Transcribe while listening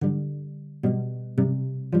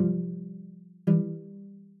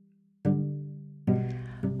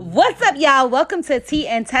What's up, y'all? Welcome to Tea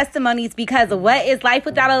and Testimonies, because what is life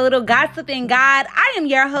without a little gossip and God? I am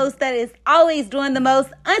your host that is always doing the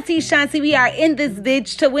most, Auntie Shanti. We are in this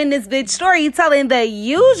bitch to win this bitch, storytelling the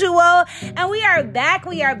usual. And we are back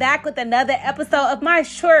with another episode of my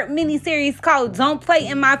short mini-series called Don't Play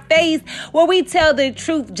in My Face, where we tell the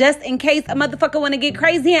truth just in case a motherfucker want to get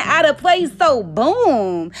crazy and out of place. So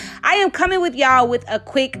boom, I am coming with y'all with a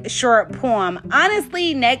quick short poem.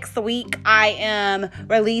 Honestly, next week I am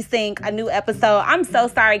releasing a new episode. I'm so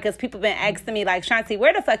sorry because people been asking me like, Shanti,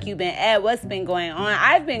 where the fuck you been at? What's been going on?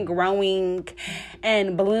 I've been growing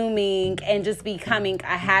and blooming and just becoming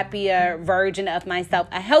a happier version of myself,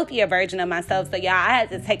 a healthier version of myself. So y'all, I had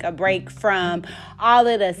to take a break from all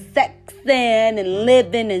of the sexing and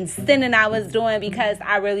living and sinning I was doing because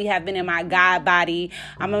I really have been in my God body.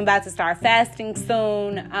 I'm about to start fasting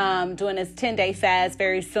soon, doing this 10-day fast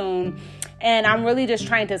very soon. And I'm really just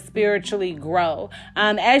trying to spiritually grow.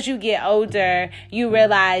 As you get older, you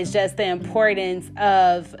realize just the importance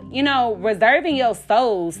of, reserving your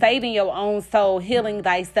soul, saving your own soul, healing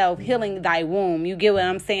thyself, healing thy womb. You get what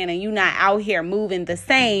I'm saying? And you not out here moving the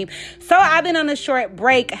same. So I've been on a short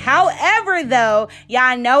break. However, though,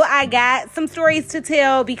 y'all know I got some stories to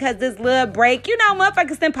tell because this little break,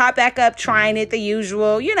 motherfuckers then pop back up trying it the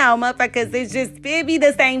usual. Motherfuckers, it be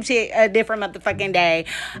the same shit a different motherfucking day.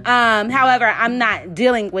 However, I'm not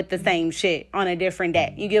dealing with the same shit on a different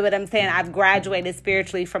day. You get what I'm saying? I've graduated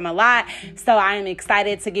spiritually from a lot. So I am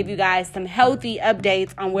excited to give you guys some healthy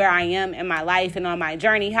updates on where I am in my life and on my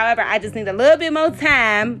journey. However, I just need a little bit more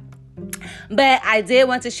time. But I did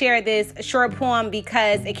want to share this short poem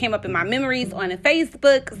because it came up in my memories on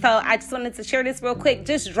Facebook. So I just wanted to share this real quick.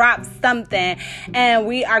 Just drop something. And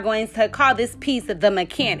we are going to call this piece The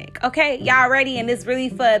Mechanic. Okay? Y'all ready? And it's really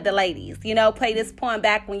for the ladies. Play this poem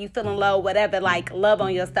back when you feeling low, whatever. Like, love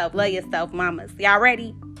on yourself. Love yourself, mamas. Y'all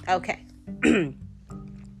ready? Okay.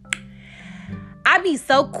 I be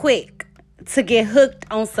so quick to get hooked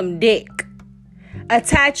on some dick.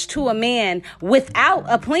 Attached to a man without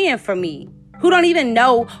a plan for me, who don't even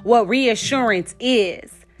know what reassurance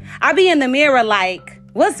is. I be in the mirror like,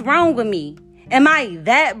 what's wrong with me? Am I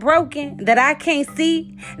that broken that I can't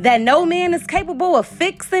see that no man is capable of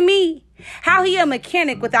fixing me? How he a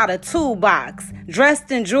mechanic without a toolbox,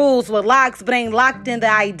 dressed in jewels with locks, but ain't locked in the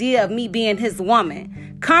idea of me being his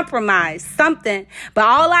woman. Compromise, something, but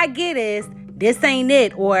all I get is, this ain't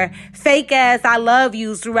it, or fake ass I love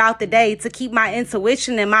yous throughout the day to keep my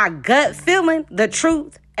intuition and my gut feeling the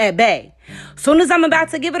truth at bay. Soon as I'm about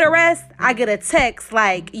to give it a rest, I get a text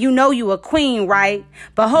like, you a queen, right?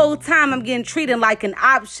 But whole time I'm getting treated like an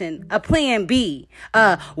option, a plan B,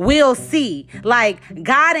 we'll see. Like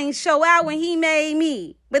God ain't show out when he made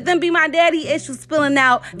me. But then be my daddy issues spilling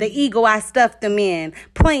out the ego I stuffed them in.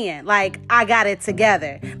 Playing like I got it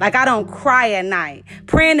together. Like I don't cry at night.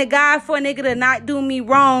 Praying to God for a nigga to not do me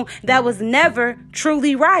wrong that was never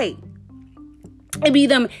truly right. It be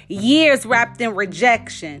them years wrapped in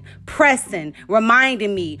rejection, pressing,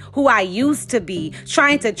 reminding me who I used to be,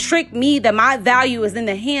 trying to trick me that my value is in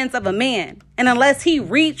the hands of a man. And unless he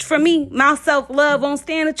reached for me, my self-love won't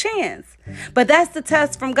stand a chance. But that's the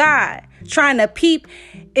test from God. Trying to peep,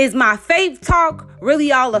 is my faith talk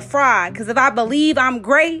really all a fraud? Because if I believe I'm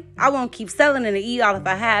great, I won't keep selling it and eat out of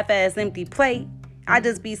a half-ass empty plate. I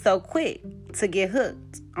just be so quick to get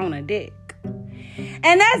hooked on a dick.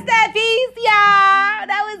 And that's that piece, y'all.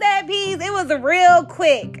 That was that piece. It was a real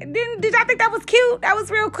quick. Did y'all think that was cute? That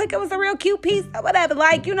was real quick. It was a real cute piece or whatever.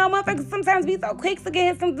 Like, motherfuckers sometimes be so quick to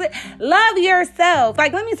get some good. Love yourself.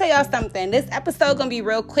 Like, let me tell y'all something. This episode gonna be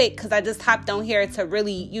real quick because I just hopped on here to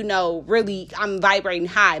really, I'm vibrating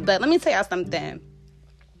high. But let me tell y'all something.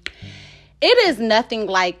 It is nothing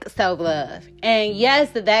like self-love. And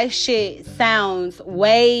yes, that shit sounds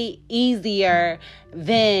way easier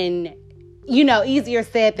than... easier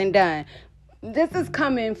said than done. This is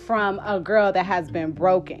coming from a girl that has been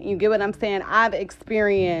broken. You get what I'm saying? I've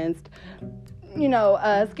experienced,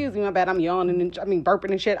 excuse me, my bad, I'm yawning and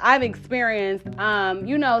burping and shit. I've experienced,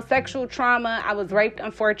 sexual trauma. I was raped,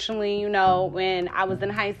 unfortunately, when I was in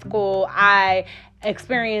high school. I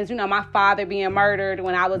experienced, my father being murdered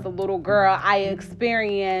when I was a little girl. I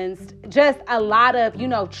experienced just a lot of,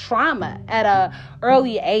 trauma at a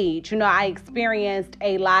early age. I experienced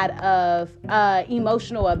a lot of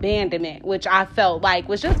emotional abandonment, which I felt like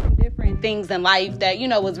was just from different things in life that,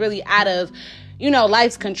 was really out of,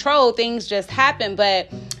 life's control. Things just happen.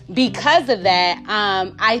 But because of that,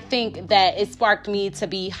 I think that it sparked me to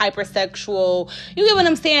be hypersexual, you get what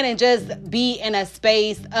I'm saying, and just be in a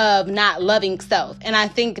space of not loving self. And I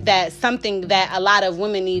think that's something that a lot of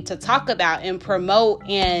women need to talk about and promote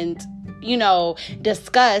and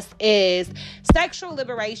discuss is sexual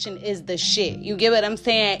liberation is the shit. You get what I'm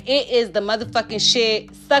saying? It is the motherfucking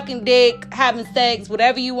shit. Sucking dick, having sex,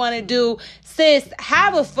 whatever you want to do. Sis,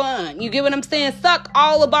 have a fun. You get what I'm saying? Suck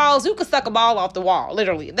all the balls. You can suck a ball off the wall,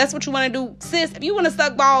 literally. If that's what you want to do, sis, if you want to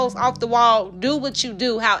suck balls off the wall, do what you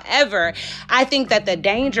do. However, I think that the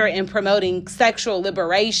danger in promoting sexual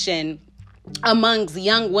liberation amongst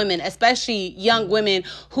young women, especially young women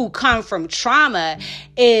who come from trauma,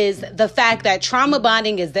 is the fact that trauma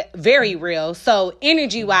bonding is very real. So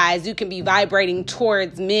energy wise, you can be vibrating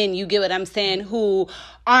towards men, you get what I'm saying, who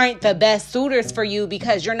aren't the best suitors for you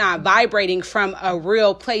because you're not vibrating from a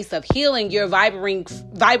real place of healing. You're vibrating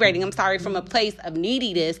from a place of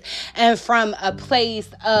neediness and from a place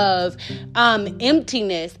of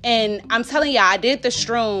emptiness. And I'm telling y'all, I did the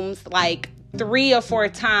shrooms like 3 or 4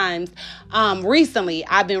 times recently.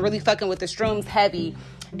 I've been really fucking with the shrooms heavy.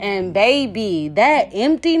 And baby, that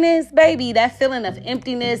emptiness, baby, that feeling of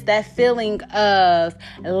emptiness, that feeling of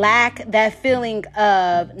lack, that feeling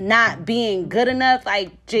of not being good enough,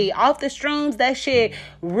 like, gee, off the shrooms, that shit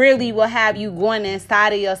really will have you going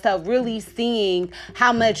inside of yourself, really seeing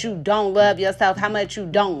how much you don't love yourself, how much you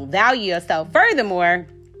don't value yourself. Furthermore,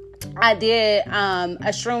 I did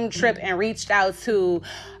a shroom trip and reached out to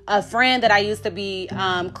a friend that I used to be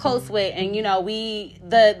close with, and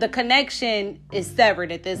the connection is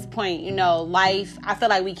severed at this point. Life, I feel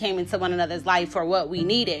like we came into one another's life for what we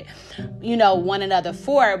needed, one another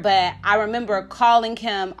for. But I remember calling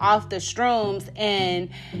him off the shrooms and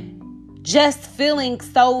just feeling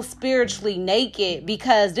so spiritually naked,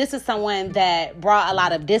 because this is someone that brought a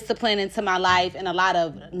lot of discipline into my life and a lot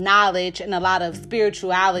of knowledge and a lot of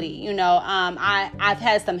spirituality. I've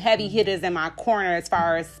had some heavy hitters in my corner as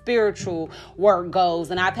far as spiritual work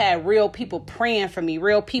goes, and I've had real people praying for me,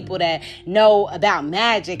 real people that know about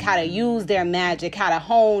magic, how to use their magic, how to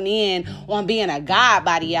hone in on being a god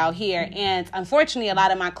body out here. And unfortunately, a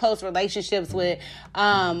lot of my close relationships with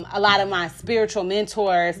a lot of my spiritual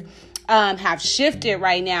mentors have shifted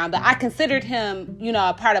right now, but I considered him,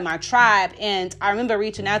 a part of my tribe. And I remember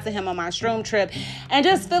reaching out to him on my shroom trip and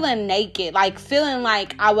just feeling naked, like feeling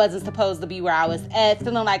like I wasn't supposed to be where I was at,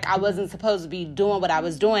 feeling like I wasn't supposed to be doing what I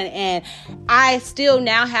was doing. And I still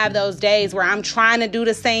now have those days where I'm trying to do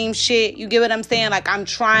the same shit. You get what I'm saying? Like, I'm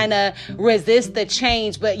trying to resist the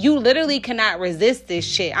change, but you literally cannot resist this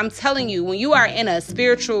shit. I'm telling you, when you are in a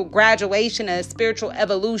spiritual graduation, a spiritual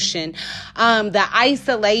evolution, the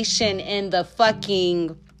isolation and the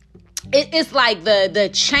fucking, it's like the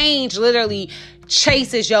change literally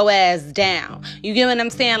chases your ass down. You get what I'm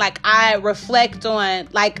saying? Like, I reflect on,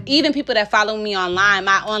 like, even people that follow me online,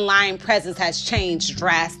 my online presence has changed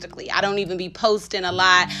drastically. I don't even be posting a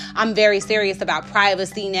lot. I'm very serious about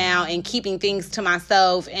privacy now and keeping things to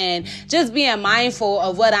myself and just being mindful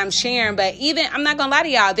of what I'm sharing. But even, I'm not gonna lie to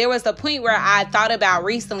y'all, there was a point where I thought about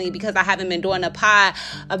recently, because I haven't been doing a pod,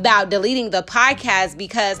 about deleting the podcast,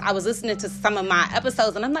 because I was listening to some of my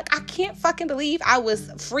episodes and I'm like, I can't fucking believe I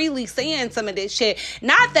was freely saying some of this shit.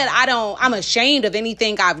 Not that I'm ashamed of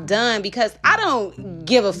anything I've done, because I don't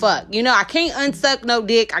give a fuck. I can't unsuck no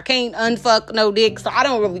dick. I can't unfuck no dick. So I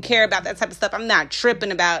don't really care about that type of stuff. I'm not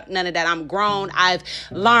tripping about none of that. I'm grown. I've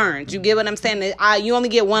learned. You get what I'm saying? You only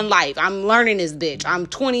get one life. I'm learning this bitch. I'm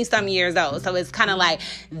 20 some years old. So it's kind of like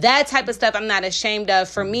that type of stuff I'm not ashamed of.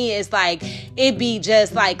 For me, it's like, it be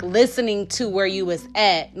just like listening to where you was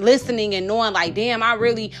at, listening and knowing like, damn, I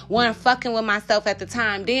really wasn't fucking with myself at the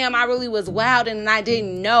time. Damn, I really was wild and I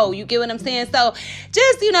didn't know. You get what I'm saying? So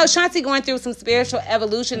just, Shanti going through some spiritual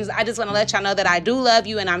evolutions. I just want to let y'all know that I do love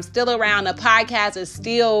you and I'm still around. The podcast is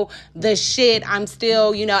still the shit. I'm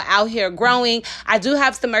still, out here growing. I do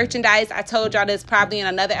have some merchandise. I told y'all this probably in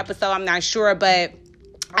another episode. I'm not sure, but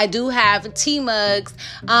I do have tea mugs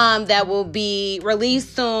that will be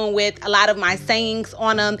released soon with a lot of my sayings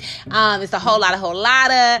on them. It's a whole lot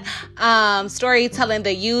of storytelling,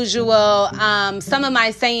 the usual. Some of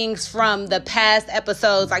my sayings from the past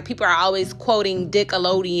episodes, like people are always quoting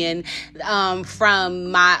Dickelodeon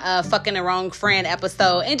from my Fucking the Wrong Friend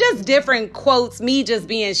episode, and just different quotes, me just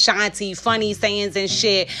being Shanti, funny sayings and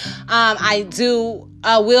shit.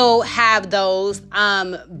 I will have those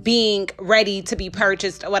being ready to be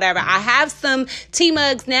purchased or whatever. I have some tea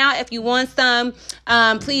mugs now. If you want some,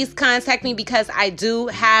 please contact me, because I do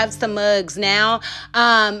have some mugs now.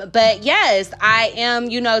 But yes, I am,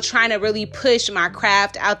 trying to really push my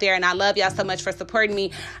craft out there, and I love y'all so much for supporting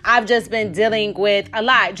me. I've just been dealing with a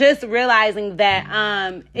lot, just realizing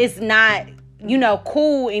that it's not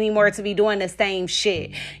cool anymore to be doing the same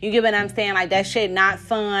shit. You get what I'm saying? Like, that shit not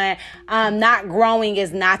fun. Not growing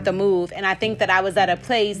is not the move. And I think that I was at a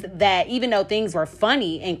place that even though things were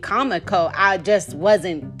funny and comical, I just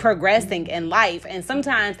wasn't progressing in life. And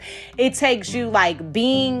sometimes it takes you like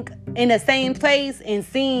being in the same place and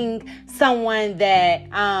seeing someone that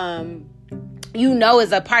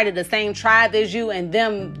is a part of the same tribe as you, and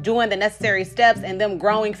them doing the necessary steps and them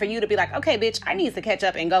growing for you to be like, okay, bitch, I need to catch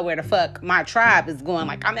up and go where the fuck my tribe is going.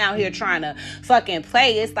 Like, I'm out here trying to fucking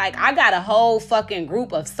play. It's like I got a whole fucking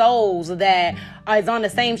group of souls that is on the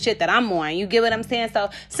same shit that I'm on. You get what I'm saying? So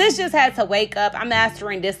sis just had to wake up. I'm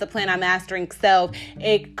mastering discipline. I'm mastering self.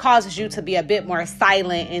 It causes you to be a bit more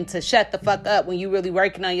silent and to shut the fuck up when you really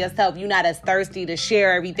working on yourself. You're not as thirsty to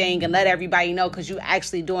share everything and let everybody know because you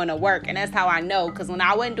actually doing the work. And that's how I know, because when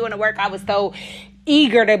I wasn't doing the work, I was so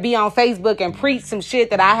eager to be on Facebook and preach some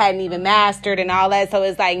shit that I hadn't even mastered and all that. So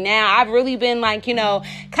it's like now I've really been like,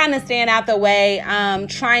 kind of staying out the way,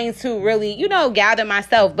 trying to really, gather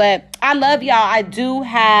myself. But I love y'all. I do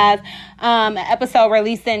have an episode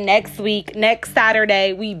releasing next week, next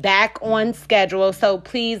Saturday. We back on schedule, so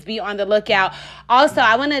please be on the lookout. Also,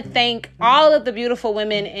 I want to thank all of the beautiful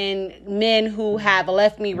women and men who have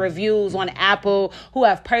left me reviews on Apple, who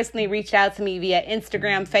have personally reached out to me via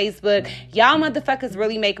Instagram, Facebook. Y'all motherfuckers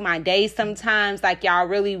really make my day sometimes. Like, y'all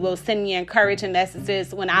really will send me encouraging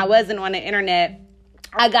messages. When I wasn't on the internet,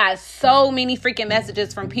 I got so many freaking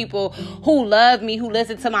messages from people who love me, who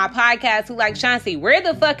listen to my podcast, who like, Chauncey, where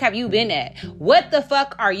the fuck have you been at? What the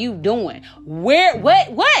fuck are you doing? What?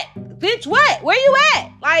 Bitch, what? Where you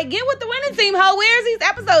at? Like, get with the winning team, ho. Where's these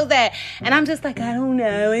episodes at? And I'm just like, I don't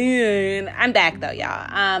know. And I'm back though, y'all.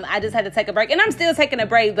 I just had to take a break, and I'm still taking a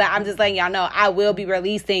break, but I'm just letting y'all know I will be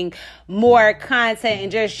releasing more content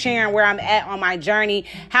and just sharing where I'm at on my journey.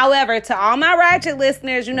 However, to all my ratchet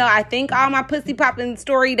listeners, I think all my pussy popping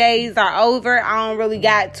story days are over. I don't really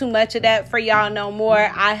got too much of that for y'all no more.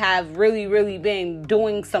 I have really, really been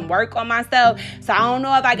doing some work on myself. So I don't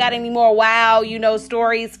know if I got any more wow,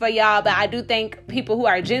 stories for y'all. But I do thank people who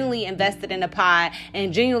are genuinely invested in the pod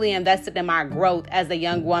and genuinely invested in my growth as a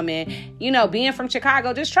young woman. Being from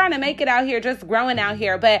Chicago, just trying to make it out here, just growing out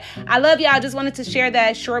here. But I love y'all. Just wanted to share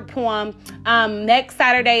that short poem. Next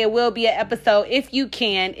Saturday, it will be an episode if you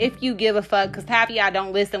give a fuck, because half of y'all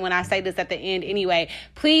don't listen when I say this at the end anyway.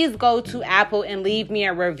 Please go to Apple and leave me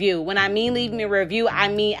a review. When I mean leave me a review, I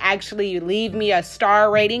mean actually leave me a star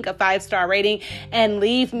rating, a 5-star rating, and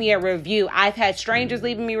leave me a review. I've had strangers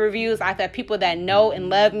leaving me reviews. I've had people that know and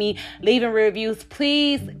love me leaving reviews.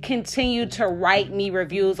 Please continue to write me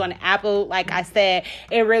reviews on Apple. Like I said,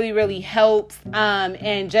 it really, really helps.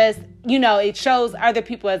 And just, it shows other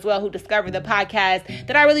people as well who discover the podcast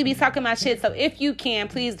that I really be talking my shit. So if you can,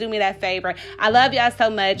 please do me that favor. I love y'all so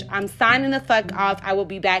much. I'm signing the fuck off. I will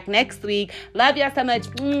be back next week. Love y'all so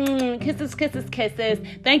much. Kisses, kisses, kisses.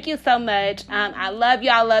 Thank you so much. I love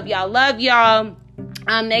y'all, love y'all, love y'all.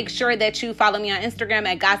 Make sure that you follow me on Instagram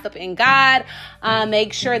at Gossip and God.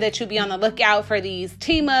 Make sure that you be on the lookout for these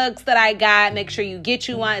tea mugs that I got. Make sure you get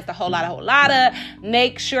you one. It's a whole lot of.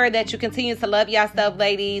 Make sure that you continue to love yourself,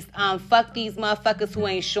 ladies. Fuck these motherfuckers who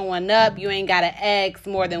ain't showing up. You ain't got to X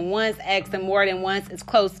more than once. Xing more than once is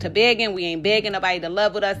close to begging. We ain't begging nobody to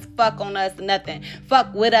love with us, fuck on us, nothing.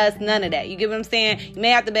 Fuck with us, none of that. You get what I'm saying? You may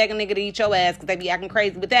have to beg a nigga to eat your ass because they be acting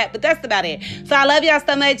crazy with that, but that's about it. So I love y'all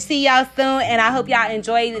so much. See y'all soon, and I hope y'all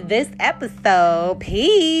enjoyed this episode.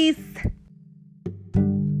 Peace.